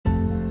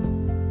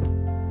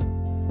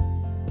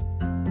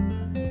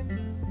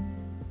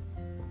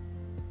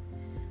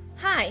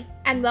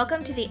and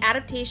welcome to the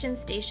Adaptation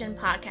Station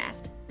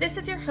podcast. This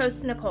is your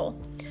host, Nicole.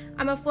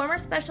 I'm a former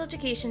special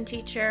education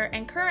teacher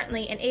and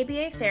currently an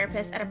ABA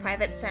therapist at a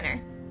private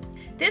center.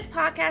 This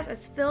podcast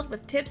is filled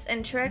with tips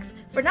and tricks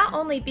for not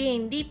only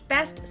being the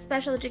best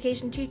special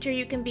education teacher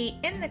you can be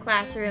in the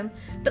classroom,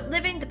 but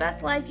living the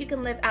best life you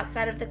can live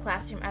outside of the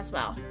classroom as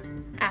well.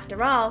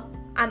 After all,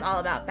 I'm all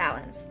about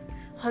balance.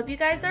 Hope you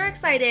guys are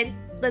excited.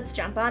 Let's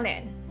jump on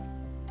in.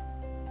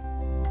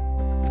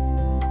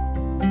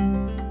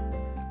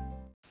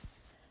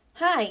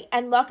 Hi,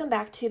 and welcome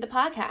back to the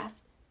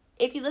podcast.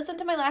 If you listened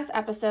to my last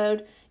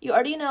episode, you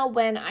already know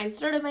when I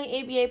started my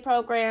ABA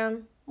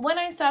program, when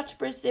I stopped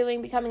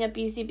pursuing becoming a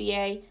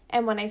BCBA,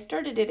 and when I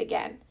started it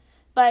again.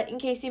 But in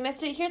case you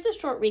missed it, here's a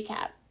short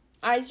recap.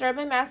 I started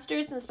my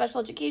master's in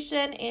special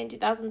education in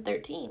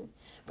 2013.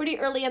 Pretty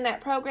early in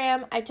that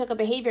program, I took a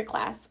behavior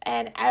class,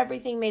 and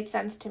everything made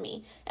sense to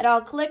me. It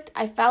all clicked,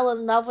 I fell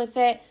in love with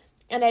it,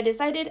 and I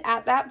decided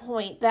at that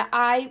point that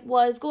I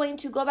was going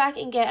to go back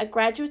and get a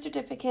graduate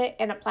certificate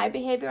in applied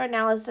behavior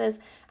analysis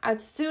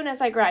as soon as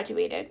I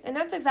graduated. And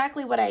that's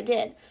exactly what I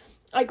did.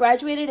 I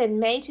graduated in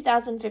May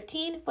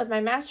 2015 with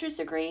my master's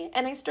degree,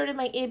 and I started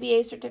my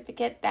ABA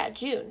certificate that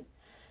June.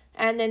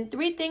 And then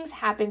 3 things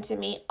happened to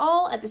me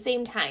all at the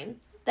same time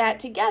that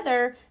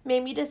together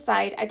made me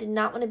decide I did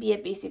not want to be a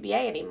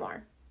BCBA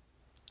anymore.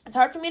 It's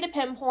hard for me to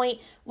pinpoint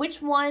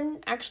which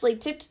one actually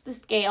tipped the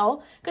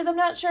scale because I'm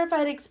not sure if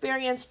I'd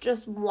experienced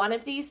just one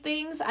of these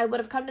things, I would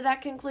have come to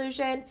that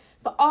conclusion,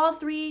 but all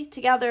 3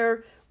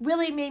 together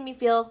really made me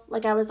feel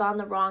like I was on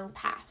the wrong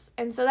path.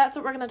 And so that's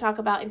what we're going to talk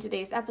about in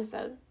today's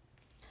episode.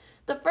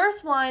 The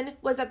first one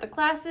was that the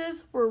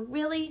classes were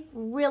really,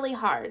 really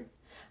hard.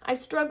 I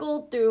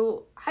struggled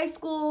through high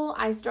school,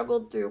 I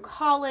struggled through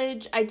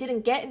college, I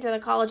didn't get into the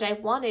college I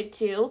wanted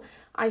to,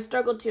 I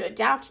struggled to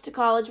adapt to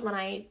college when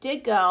I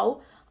did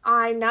go.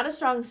 I'm not a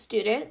strong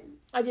student,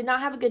 I did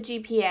not have a good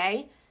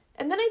GPA,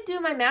 and then I do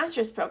my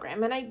master's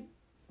program, and I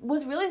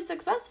was really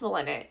successful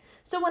in it.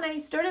 So when I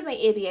started my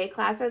ABA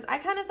classes, I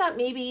kind of thought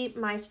maybe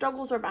my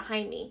struggles were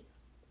behind me,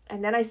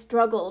 and then I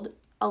struggled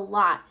a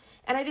lot,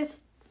 and I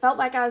just felt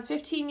like I was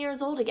 15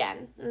 years old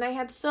again, and I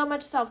had so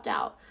much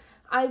self-doubt.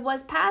 I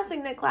was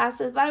passing the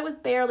classes, but I was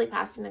barely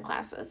passing the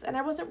classes, and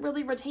I wasn't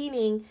really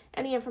retaining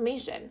any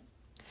information.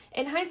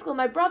 In high school,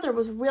 my brother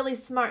was really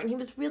smart, and he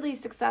was really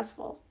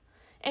successful.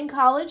 In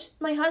college,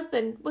 my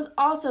husband was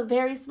also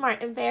very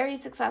smart and very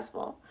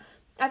successful.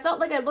 I felt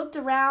like I looked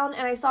around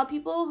and I saw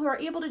people who are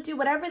able to do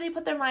whatever they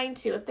put their mind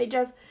to. If they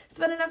just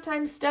spent enough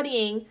time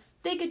studying,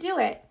 they could do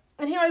it.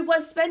 And here I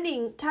was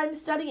spending time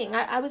studying.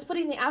 I was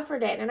putting the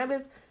effort in and I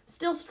was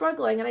still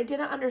struggling and I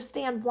didn't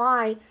understand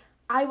why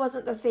I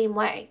wasn't the same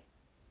way.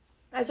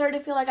 I started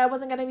to feel like I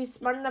wasn't going to be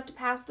smart enough to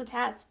pass the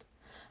test.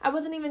 I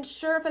wasn't even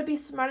sure if I'd be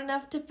smart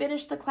enough to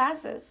finish the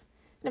classes.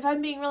 And if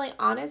I'm being really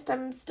honest,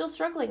 I'm still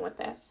struggling with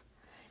this.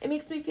 It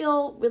makes me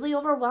feel really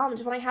overwhelmed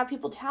when I have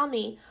people tell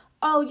me,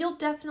 oh, you'll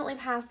definitely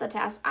pass the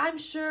test. I'm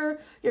sure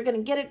you're going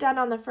to get it done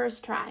on the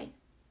first try.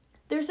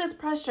 There's this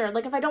pressure,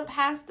 like if I don't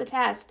pass the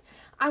test,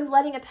 I'm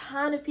letting a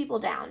ton of people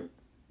down.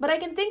 But I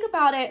can think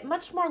about it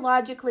much more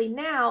logically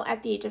now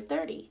at the age of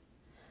 30.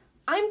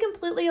 I'm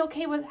completely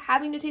okay with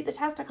having to take the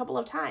test a couple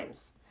of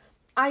times.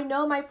 I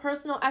know my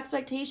personal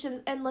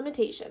expectations and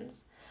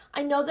limitations.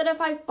 I know that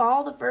if I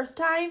fall the first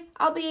time,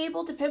 I'll be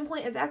able to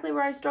pinpoint exactly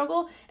where I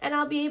struggle and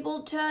I'll be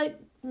able to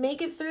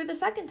make it through the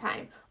second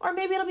time. Or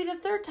maybe it'll be the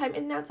third time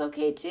and that's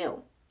okay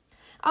too.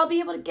 I'll be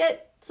able to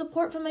get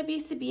support from my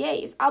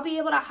BCBAs. I'll be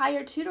able to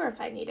hire a tutor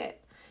if I need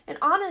it. And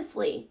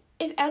honestly,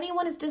 if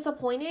anyone is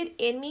disappointed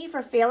in me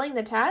for failing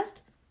the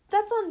test,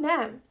 that's on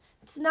them.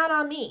 It's not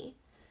on me.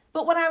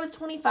 But when I was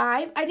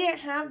 25, I didn't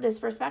have this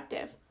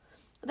perspective.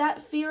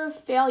 That fear of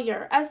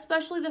failure,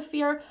 especially the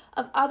fear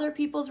of other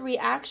people's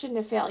reaction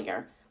to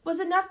failure, was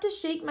enough to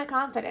shake my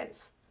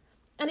confidence.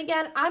 And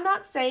again, I'm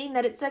not saying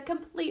that it's a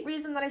complete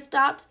reason that I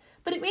stopped,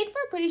 but it made for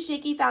a pretty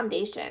shaky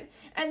foundation.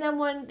 And then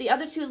when the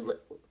other 2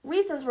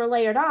 reasons were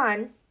layered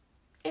on,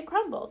 it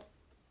crumbled.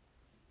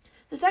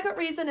 The second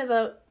reason is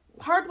a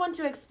hard one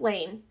to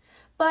explain,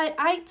 but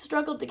I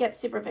struggled to get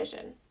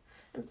supervision.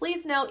 And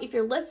please note, if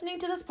you're listening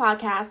to this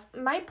podcast,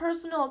 my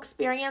personal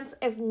experience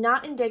is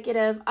not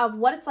indicative of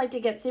what it's like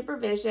to get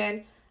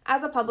supervision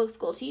as a public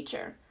school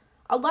teacher.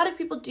 A lot of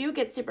people do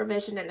get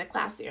supervision in the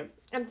classroom.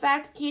 In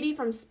fact, Katie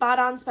from Spot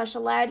On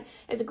Special Ed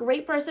is a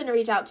great person to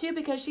reach out to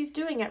because she's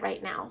doing it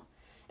right now.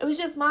 It was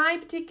just my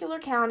particular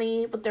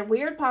county with their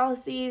weird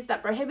policies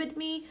that prohibited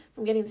me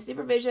from getting the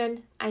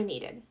supervision I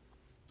needed.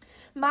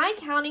 My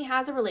county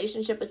has a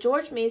relationship with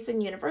George Mason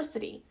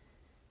University.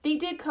 They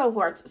did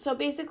cohorts, so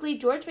basically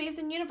George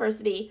Mason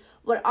University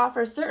would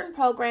offer certain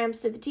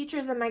programs to the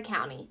teachers in my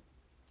county.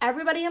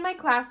 Everybody in my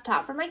class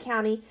taught for my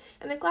county,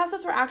 and the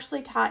classes were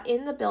actually taught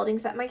in the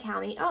buildings that my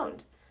county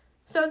owned.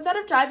 So instead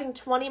of driving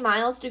 20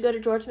 miles to go to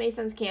George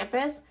Mason's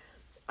campus,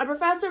 a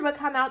professor would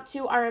come out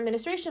to our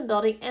administration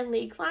building and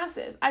lead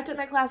classes. I took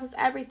my classes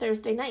every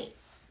Thursday night.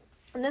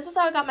 And this is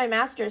how I got my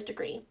master's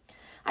degree.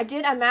 I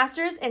did a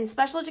master's in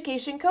special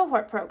education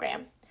cohort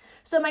program.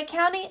 So my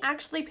county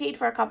actually paid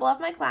for a couple of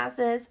my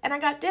classes, and I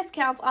got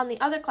discounts on the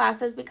other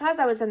classes because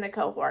I was in the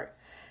cohort.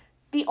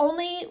 The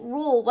only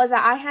rule was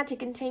that I had to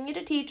continue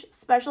to teach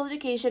special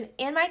education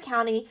in my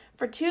county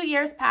for 2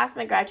 years past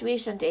my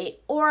graduation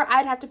date, or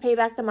I'd have to pay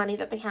back the money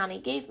that the county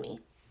gave me.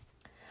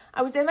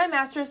 I was in my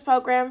master's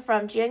program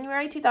from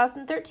January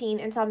 2013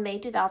 until May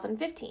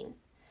 2015.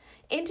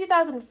 In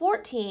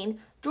 2014,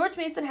 George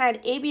Mason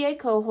had ABA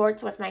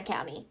cohorts with my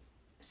county.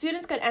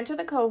 Students could enter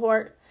the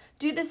cohort,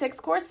 do the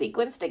 6-course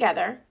sequence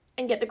together,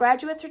 and get the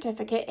graduate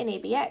certificate in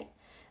ABA.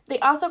 They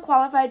also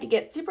qualified to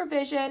get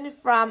supervision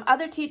from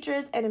other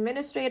teachers and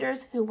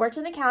administrators who worked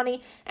in the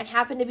county and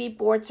happened to be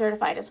board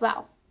certified as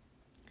well.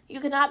 You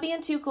could not be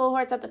in 2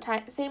 cohorts at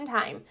the same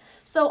time.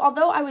 So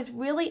although I was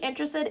really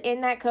interested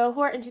in that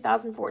cohort in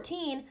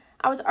 2014,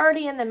 I was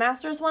already in the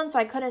master's one, so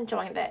I couldn't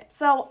join it.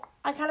 So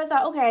I kind of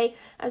thought, okay,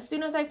 as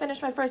soon as I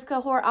finish my first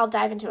cohort, I'll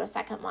dive into a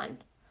second one.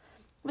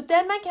 But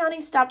then my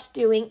county stopped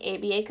doing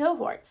ABA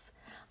cohorts.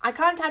 I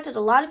contacted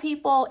a lot of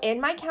people in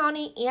my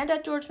county and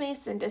at George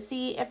Mason to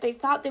see if they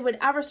thought they would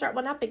ever start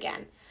one up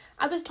again.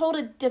 I was told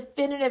a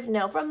definitive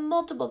no from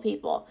multiple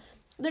people.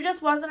 There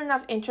just wasn't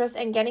enough interest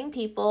in getting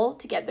people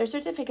to get their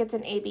certificates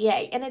in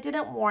ABA, and it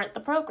didn't warrant the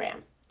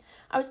program.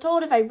 I was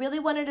told if I really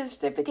wanted a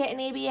certificate in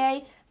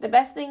ABA, the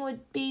best thing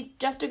would be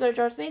just to go to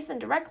George Mason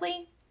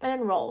directly and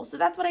enroll. So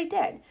that's what I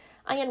did.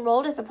 I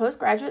enrolled as a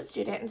postgraduate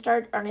student and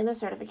started earning the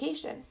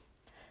certification.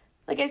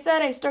 Like I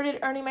said, I started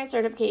earning my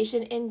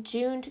certification in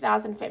June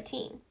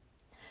 2015.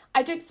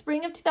 I took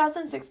spring of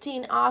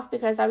 2016 off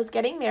because I was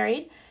getting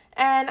married,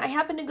 and I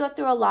happened to go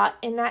through a lot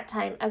in that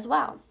time as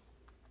well.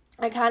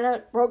 I kind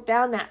of broke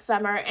down that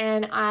summer,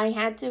 and I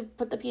had to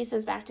put the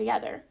pieces back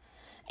together.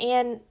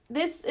 And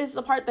this is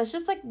the part that's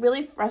just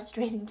really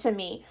frustrating to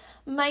me.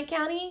 My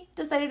county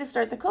decided to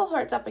start the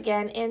cohorts up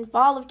again in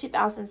fall of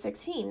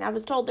 2016. I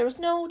was told there was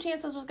no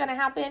chance this was going to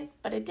happen,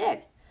 but it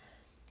did.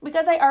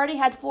 Because I already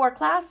had 4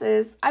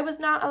 classes, I was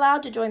not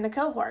allowed to join the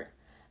cohort.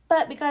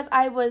 But because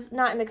I was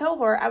not in the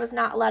cohort, I was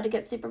not allowed to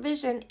get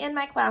supervision in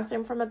my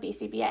classroom from a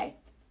BCBA.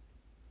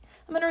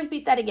 I'm going to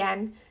repeat that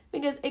again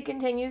because it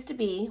continues to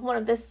be one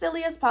of the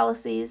silliest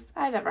policies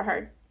I've ever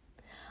heard.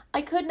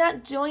 I could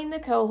not join the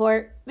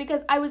cohort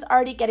because I was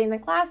already getting the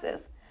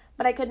classes,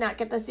 but I could not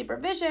get the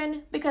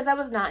supervision because I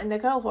was not in the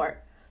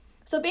cohort.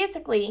 So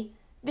basically,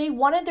 they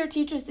wanted their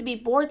teachers to be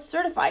board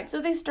certified,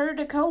 so they started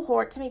a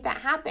cohort to make that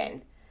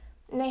happen.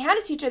 And they had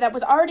a teacher that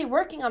was already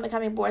working on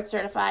becoming board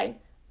certified,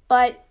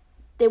 but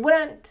they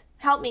wouldn't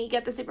help me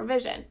get the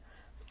supervision.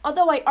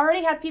 Although I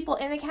already had people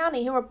in the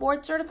county who were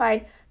board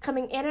certified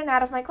coming in and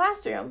out of my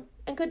classroom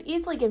and could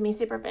easily give me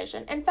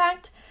supervision. In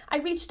fact, I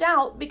reached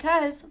out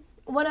because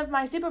one of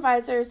my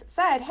supervisors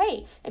said,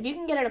 hey, if you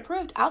can get it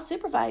approved, I'll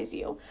supervise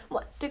you.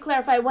 Well, to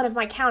clarify, one of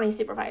my county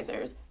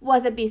supervisors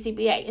was a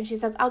BCBA, and she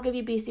says, I'll give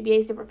you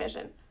BCBA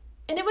supervision.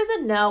 And it was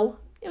a no.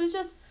 It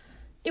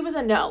was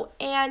a no.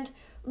 And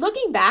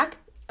looking back,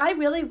 I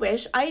really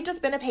wish I had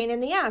just been a pain in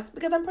the ass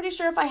because I'm pretty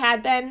sure if I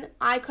had been,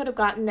 I could have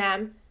gotten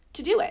them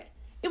to do it.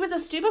 It was a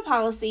stupid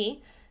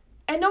policy,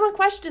 and no one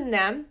questioned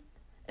them.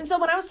 And so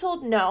when I was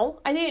told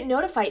no, I didn't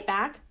know to fight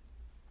back.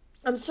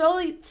 I'm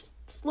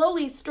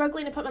slowly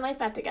struggling to put my life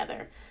back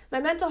together.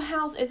 My mental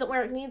health isn't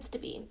where it needs to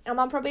be. I'm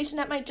on probation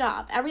at my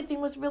job. Everything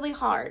was really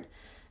hard.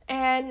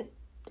 And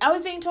I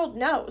was being told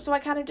no. So I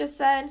kind of just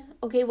said,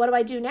 okay, what do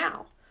I do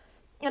now?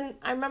 And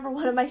I remember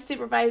one of my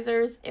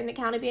supervisors in the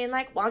county being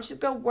like, why don't you just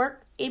go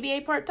work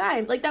ABA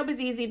part-time? That was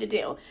easy to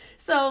do.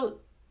 So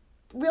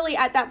really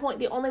at that point,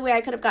 the only way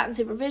I could have gotten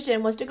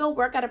supervision was to go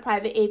work at a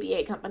private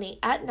ABA company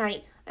at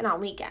night and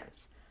on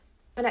weekends.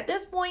 And at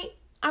this point,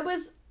 I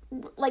was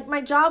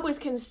my job was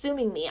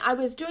consuming me. I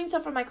was doing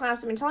stuff for my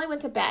classroom until I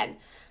went to bed.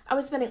 I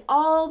was spending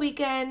all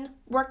weekend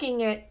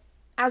working it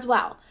as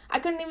well. I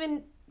couldn't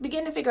even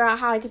begin to figure out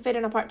how I could fit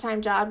in a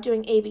part-time job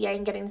doing ABA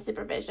and getting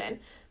supervision.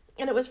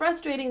 And it was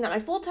frustrating that my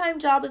full-time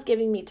job was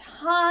giving me a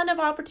ton of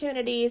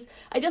opportunities.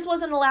 I just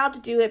wasn't allowed to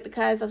do it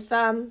because of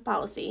some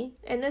policy.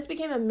 And this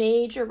became a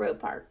major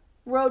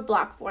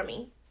roadblock for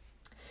me.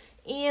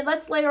 And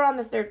let's layer on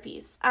the third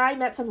piece. I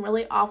met some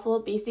really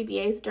awful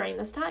BCBAs during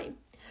this time.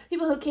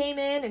 People who came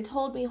in and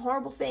told me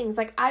horrible things,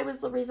 like I was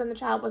the reason the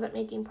child wasn't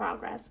making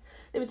progress.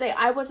 They would say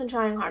I wasn't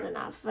trying hard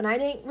enough, and I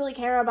didn't really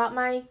care about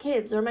my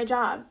kids or my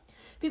job.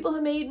 People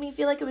who made me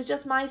feel like it was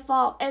just my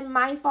fault, and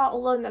my fault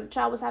alone that the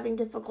child was having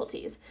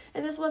difficulties.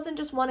 And this wasn't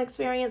just one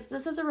experience,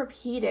 this is a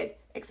repeated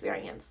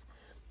experience.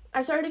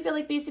 I started to feel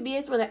like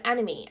BCBAs were the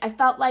enemy. I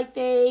felt like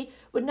they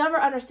would never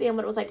understand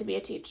what it was like to be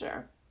a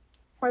teacher.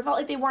 Or I felt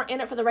like they weren't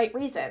in it for the right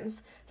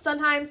reasons.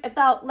 Sometimes it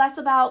felt less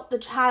about the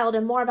child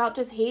and more about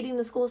just hating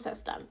the school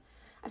system.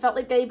 I felt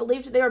like they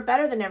believed they were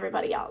better than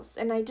everybody else.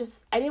 And I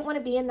didn't want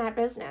to be in that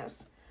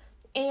business.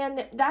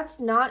 And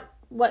that's not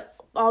what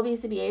all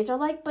BCBAs are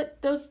like,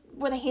 but those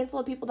were the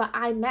handful of people that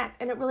I met.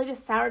 And it really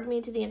just soured me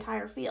to the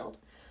entire field.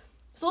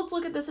 So let's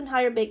look at this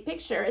entire big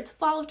picture. It's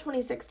fall of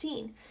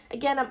 2016.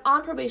 Again, I'm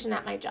on probation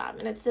at my job.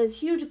 And it's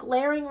this huge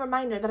glaring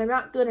reminder that I'm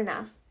not good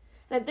enough.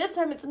 And at this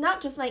time, it's not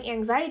just my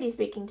anxiety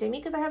speaking to me,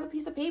 because I have a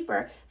piece of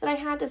paper that I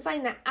had to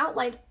sign that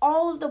outlined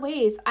all of the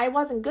ways I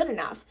wasn't good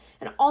enough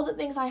and all the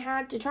things I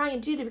had to try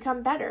and do to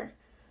become better.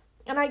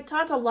 And I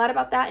talked a lot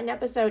about that in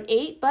episode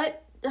 8,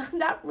 but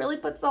that really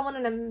puts someone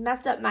in a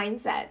messed up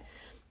mindset.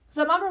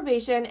 So I'm on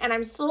probation, and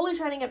I'm slowly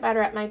trying to get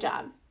better at my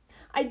job.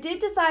 I did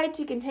decide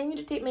to continue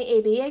to take my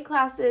ABA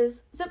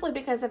classes simply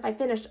because if I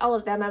finished all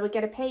of them, I would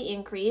get a pay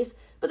increase,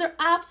 but they're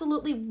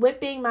absolutely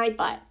whipping my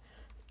butt.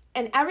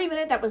 And every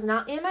minute that was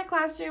not in my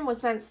classroom was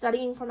spent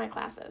studying for my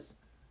classes.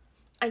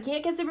 I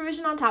can't get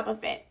supervision on top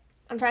of it.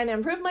 I'm trying to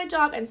improve my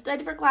job and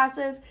study for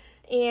classes,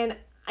 and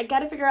I got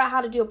to figure out how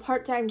to do a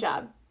part-time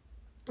job.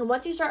 And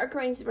once you start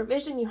accruing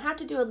supervision, you have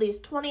to do at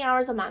least 20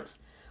 hours a month,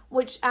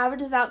 which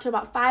averages out to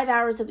about 5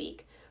 hours a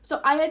week. So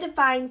I had to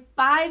find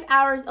 5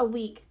 hours a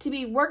week to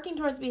be working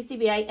towards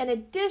BCBA in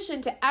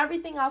addition to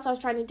everything else I was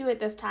trying to do at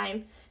this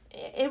time.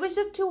 It was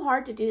just too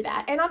hard to do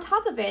that. And on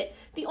top of it,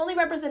 the only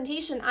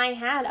representation I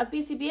had of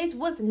BCBAs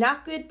was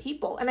not good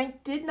people, and I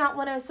did not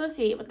want to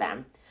associate with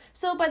them.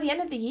 So by the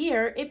end of the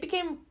year, it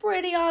became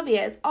pretty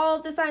obvious. All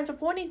of the signs were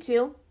pointing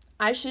to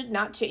I should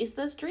not chase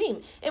this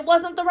dream. It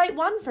wasn't the right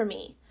one for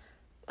me.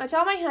 I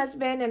tell my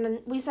husband, and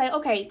we say,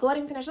 okay, go ahead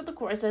and finish up the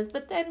courses,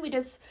 but then we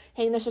just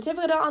hang the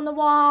certificate on the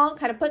wall,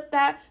 kind of put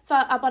that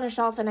thought up on a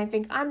shelf, and I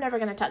think I'm never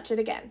going to touch it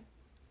again.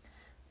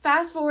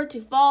 Fast forward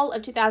to fall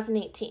of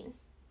 2018.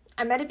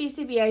 I met a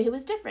BCBA who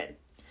was different.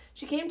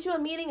 She came to a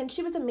meeting, and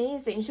she was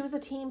amazing. She was a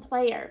team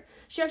player.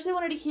 She actually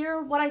wanted to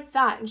hear what I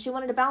thought, and she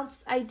wanted to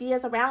bounce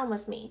ideas around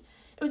with me.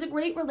 It was a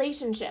great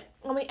relationship,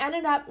 and we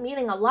ended up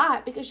meeting a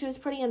lot because she was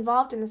pretty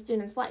involved in the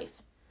student's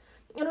life.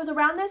 And it was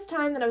around this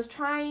time that I was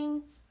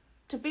trying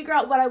to figure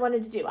out what I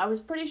wanted to do. I was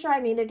pretty sure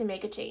I needed to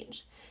make a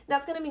change.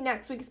 That's going to be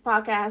next week's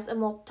podcast, and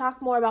we'll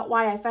talk more about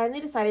why I finally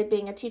decided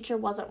being a teacher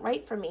wasn't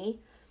right for me.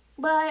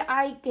 But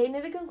I came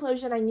to the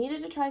conclusion I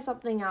needed to try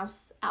something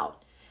else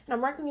out. And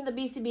I'm working with a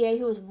BCBA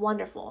who is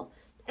wonderful.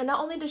 And not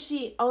only does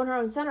she own her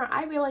own center,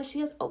 I realized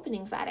she has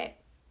openings at it.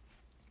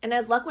 And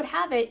as luck would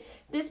have it,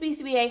 this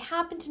BCBA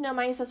happened to know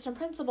my assistant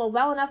principal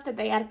well enough that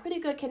they had a pretty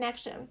good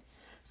connection.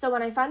 So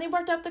when I finally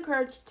worked up the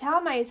courage to tell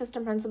my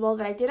assistant principal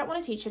that I didn't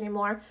want to teach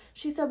anymore,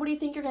 she said, "What do you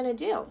think you're going to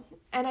do?"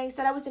 And I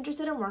said I was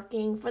interested in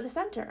working for the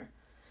center.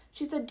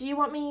 She said, "Do you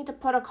want me to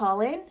put a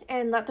call in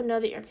and let them know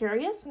that you're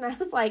curious?" And I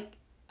was like,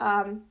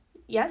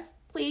 yes,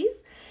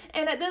 please.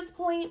 And at this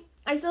point,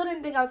 I still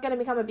didn't think I was going to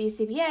become a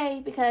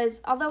BCBA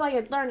because although I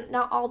had learned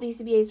not all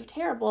BCBAs were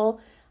terrible,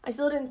 I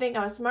still didn't think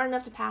I was smart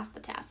enough to pass the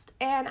test.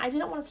 And I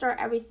didn't want to start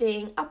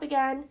everything up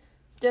again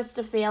just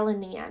to fail in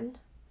the end.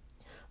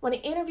 When I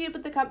interviewed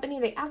with the company,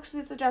 they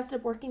actually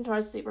suggested working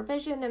towards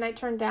supervision, and I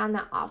turned down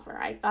that offer.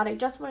 I thought I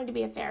just wanted to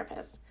be a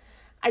therapist.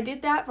 I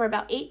did that for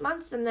about 8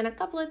 months, and then a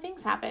couple of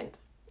things happened.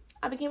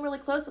 I became really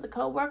close with a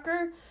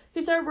coworker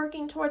who started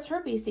working towards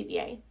her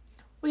BCBA.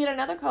 We had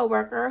another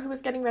coworker who was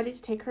getting ready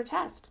to take her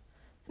test.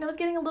 And I was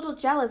getting a little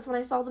jealous when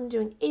I saw them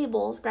doing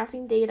ABLEs,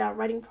 graphing data,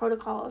 writing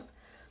protocols.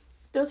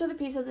 Those are the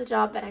pieces of the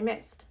job that I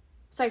missed.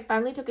 So I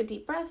finally took a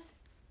deep breath,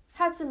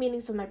 had some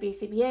meetings with my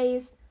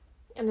BCBAs,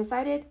 and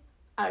decided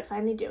I would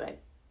finally do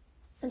it.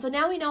 And so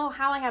now we know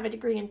how I have a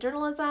degree in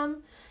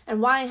journalism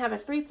and why I have a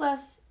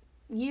 3+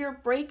 year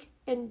break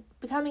in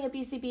becoming a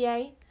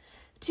BCBA.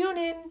 Tune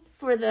in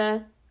for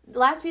the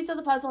last piece of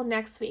the puzzle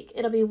next week.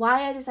 It'll be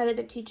why I decided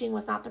that teaching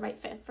was not the right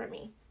fit for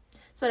me.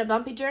 It's been a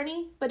bumpy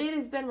journey, but it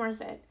has been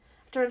worth it.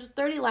 I turned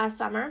 30 last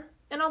summer,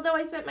 and although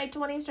I spent my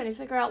 20s trying to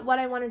figure out what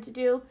I wanted to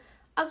do,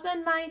 I'll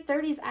spend my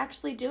 30s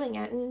actually doing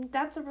it, and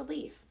that's a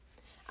relief.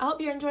 I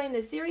hope you're enjoying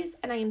this series,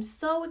 and I am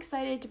so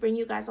excited to bring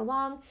you guys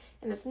along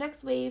in this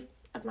next wave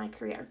of my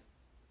career.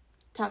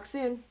 Talk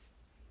soon.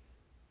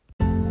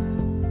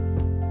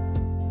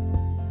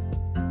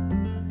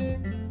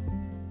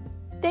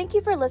 Thank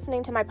you for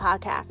listening to my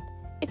podcast.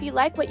 If you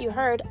like what you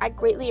heard, I'd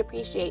greatly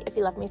appreciate if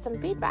you left me some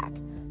feedback.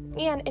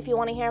 And if you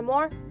want to hear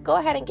more, go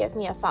ahead and give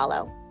me a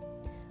follow.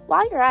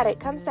 While you're at it,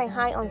 come say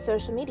hi on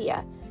social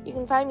media. You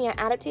can find me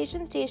at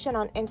Adaptation Station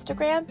on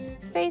Instagram,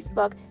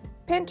 Facebook,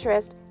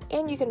 Pinterest,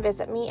 and you can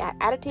visit me at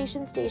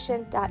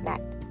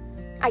adaptationstation.net.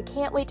 I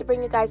can't wait to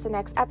bring you guys the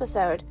next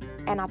episode,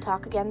 and I'll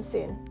talk again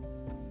soon.